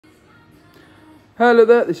Hello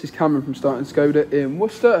there, this is Cameron from Starting Skoda in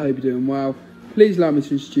Worcester. I hope you're doing well. Please allow me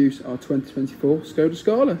to introduce our 2024 Skoda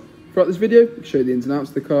Scala. Throughout this video, I'll show you the ins and outs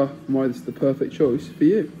of the car and why this is the perfect choice for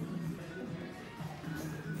you.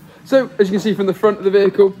 So, as you can see from the front of the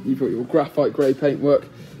vehicle, you've got your graphite grey paintwork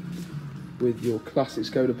with your classic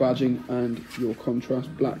Skoda badging and your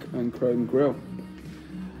contrast black and chrome grille.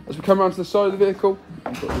 As we come around to the side of the vehicle,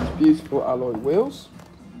 you've got these beautiful alloy wheels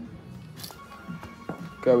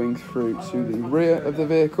going through to the rear of the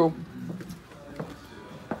vehicle,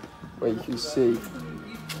 where you can see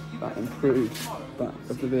that improved back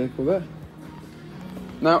of the vehicle there.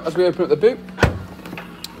 Now, as we open up the boot,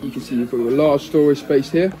 you can see you've got your large storage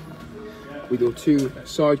space here with your two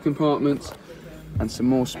side compartments and some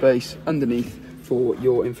more space underneath for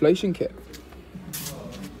your inflation kit.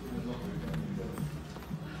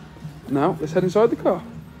 Now, let's head inside the car.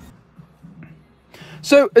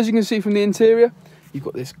 So, as you can see from the interior, you've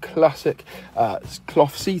got this classic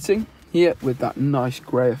cloth seating here with that nice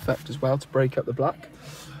grey effect as well to break up the black.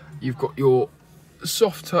 You've got your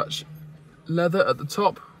soft touch leather at the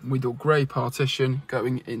top with your grey partition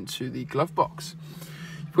going into the glove box.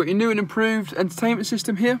 You've got your new and improved entertainment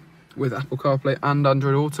system here with Apple CarPlay and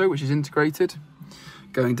Android Auto, which is integrated,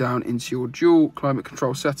 going down into your dual climate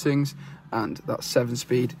control settings and that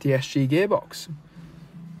 7-speed DSG gearbox.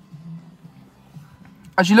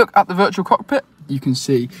 As you look at the virtual cockpit, you can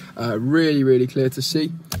see really clear to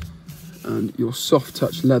see, and your soft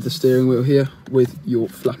touch leather steering wheel here with your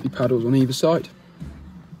flappy paddles on either side.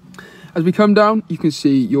 As we come down, you can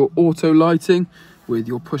see your auto lighting with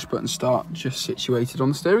your push button start just situated on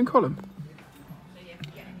the steering column.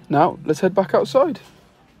 Now let's head back outside.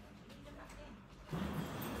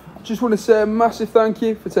 Just want to say a massive thank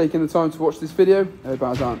you for taking the time to watch this video. I hope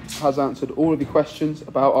it has answered all of your questions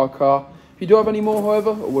about our car. If you do have any more, however,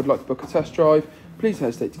 or would like to book a test drive, please don't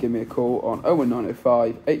hesitate to give me a call on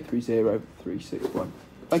 01905 830 361.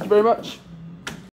 Thank you very much.